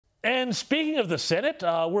And speaking of the Senate,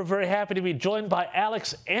 we're very happy to be joined by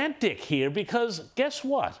Alex Antic here because guess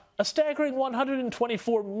what? A staggering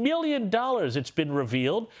 $124 million, it's been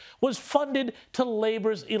revealed, was funded to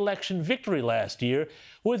Labor's election victory last year,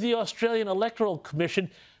 with the Australian Electoral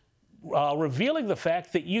Commission revealing the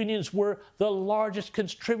fact that unions were the largest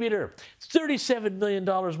contributor. $37 million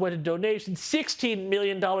went in donations, $16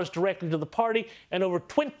 million directly to the party, and over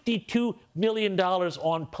 $22 million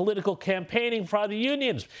on political campaigning for the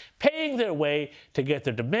unions, paying their way to get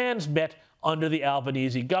their demands met under the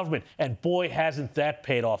Albanese government. And boy, hasn't that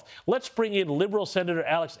paid off. Let's bring in Liberal Senator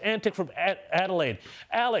Alex Antic from Adelaide.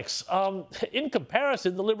 Alex, in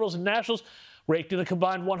comparison, the Liberals and Nationals raked in a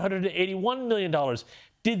combined $181 million.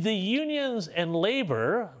 Did the unions and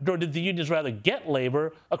Labor, or did the unions rather get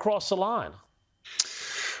Labor across the line?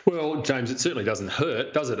 Well, James, it certainly doesn't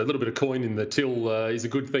hurt, does it? A little bit of coin in the till is a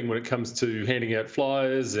good thing when it comes to handing out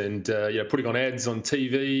flyers and putting on ads on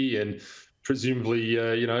TV and presumably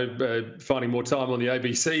finding more time on the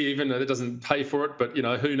ABC. Even though it doesn't pay for it, but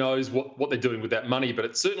who knows what they're doing with that money? But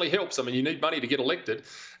it certainly helps. I mean, you need money to get elected,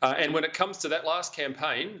 and when it comes to that last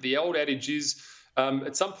campaign, the old adage is,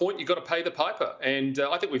 at some point, you've got to pay the piper. And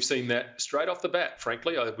I think we've seen that straight off the bat,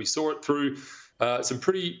 frankly. We saw it through some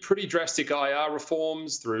pretty drastic IR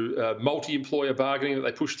reforms, through multi-employer bargaining that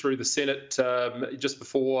they pushed through the Senate just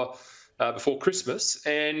before Christmas.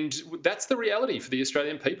 And that's the reality for the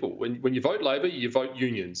Australian people. When you vote Labor, you vote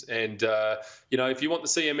unions. And, if you want the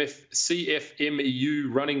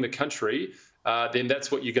CFMEU running the country, then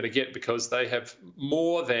that's what you're going to get, because they have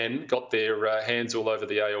more than got their hands all over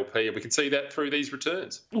the ALP. And we can see that through these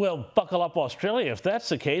returns. Well, buckle up, Australia, if that's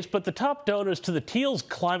the case. But the top donors to the Teal's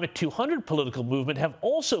Climate 200 political movement have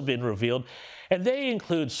also been revealed, and they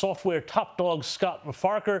include software top dog Scott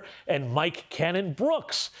McFarker and Mike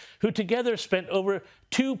Cannon-Brooks, who together spent over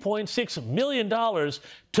 $2.6 million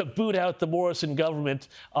to boot out the Morrison government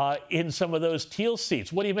in some of those Teal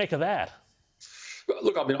seats. What do you make of that?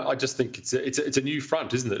 Look, I mean, I just think it's a new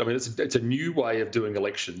front, isn't it? I mean, it's a new way of doing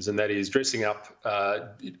elections, and that is dressing up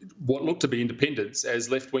what look to be independents as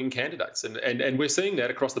left-wing candidates, and we're seeing that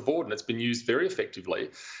across the board, and it's been used very effectively.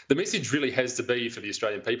 The message really has to be, for the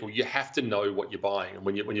Australian people, you have to know what you're buying, and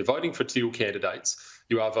when you're voting for Teal candidates,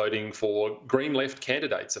 you are voting for green left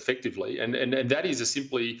candidates effectively, and that is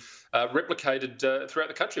simply replicated throughout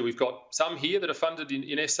the country. We've got some here that are funded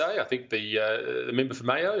in SA. I think the member for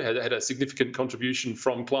Mayo had a significant contribution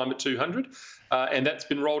from Climate 200, and that's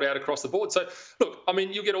been rolled out across the board. So, look, I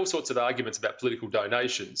mean, you'll get all sorts of arguments about political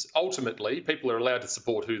donations. Ultimately, people are allowed to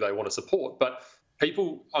support who they want to support, but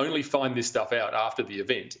people only find this stuff out after the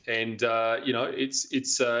event, and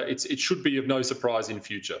it should be of no surprise in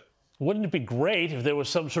future. Wouldn't it be great if there was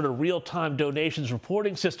some sort of real-time donations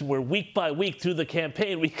reporting system where week by week through the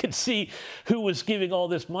campaign we could see who was giving all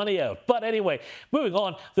this money out? But anyway, moving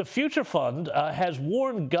on, the Future Fund has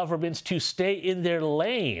warned governments to stay in their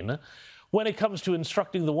lane when it comes to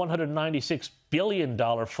instructing the $196 billion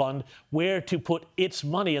fund where to put its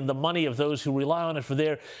money and the money of those who rely on it for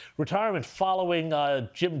their retirement, following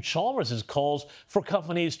Jim Chalmers' calls for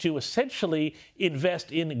companies to essentially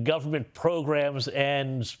invest in government programs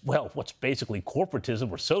and, well, what's basically corporatism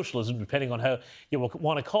or socialism, depending on how you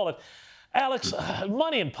want to call it. Alex,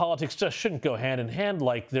 money and politics just shouldn't go hand in hand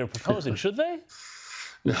like they're proposing, should they?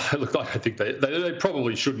 No, look, I think they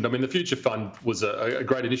probably shouldn't. I mean, the Future Fund was a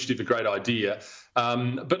great initiative, a great idea.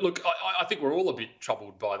 But look, I think we're all a bit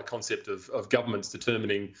troubled by the concept of governments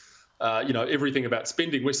determining, everything about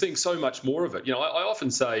spending. We're seeing so much more of it. I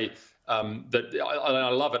often say that I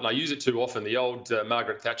love it, and I use it too often, the old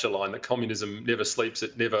Margaret Thatcher line that communism never sleeps,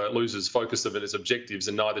 it never loses focus of its objectives,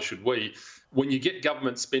 and neither should we. When you get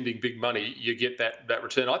government spending big money, you get that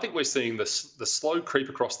return. I think we're seeing the slow creep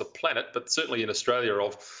across the planet, but certainly in Australia,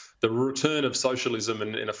 of the return of socialism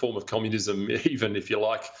and a form of communism, even, if you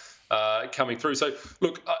like, coming through. So,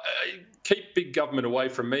 look, keep big government away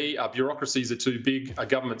from me. Our bureaucracies are too big. Our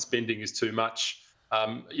government spending is too much.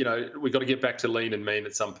 We've got to get back to lean and mean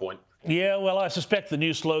at some point. Yeah, well, I suspect the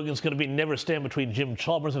new slogan is going to be never stand between Jim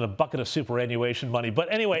Chalmers and a bucket of superannuation money.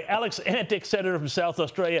 But anyway, Alex Antic, Senator from South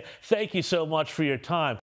Australia, thank you so much for your time.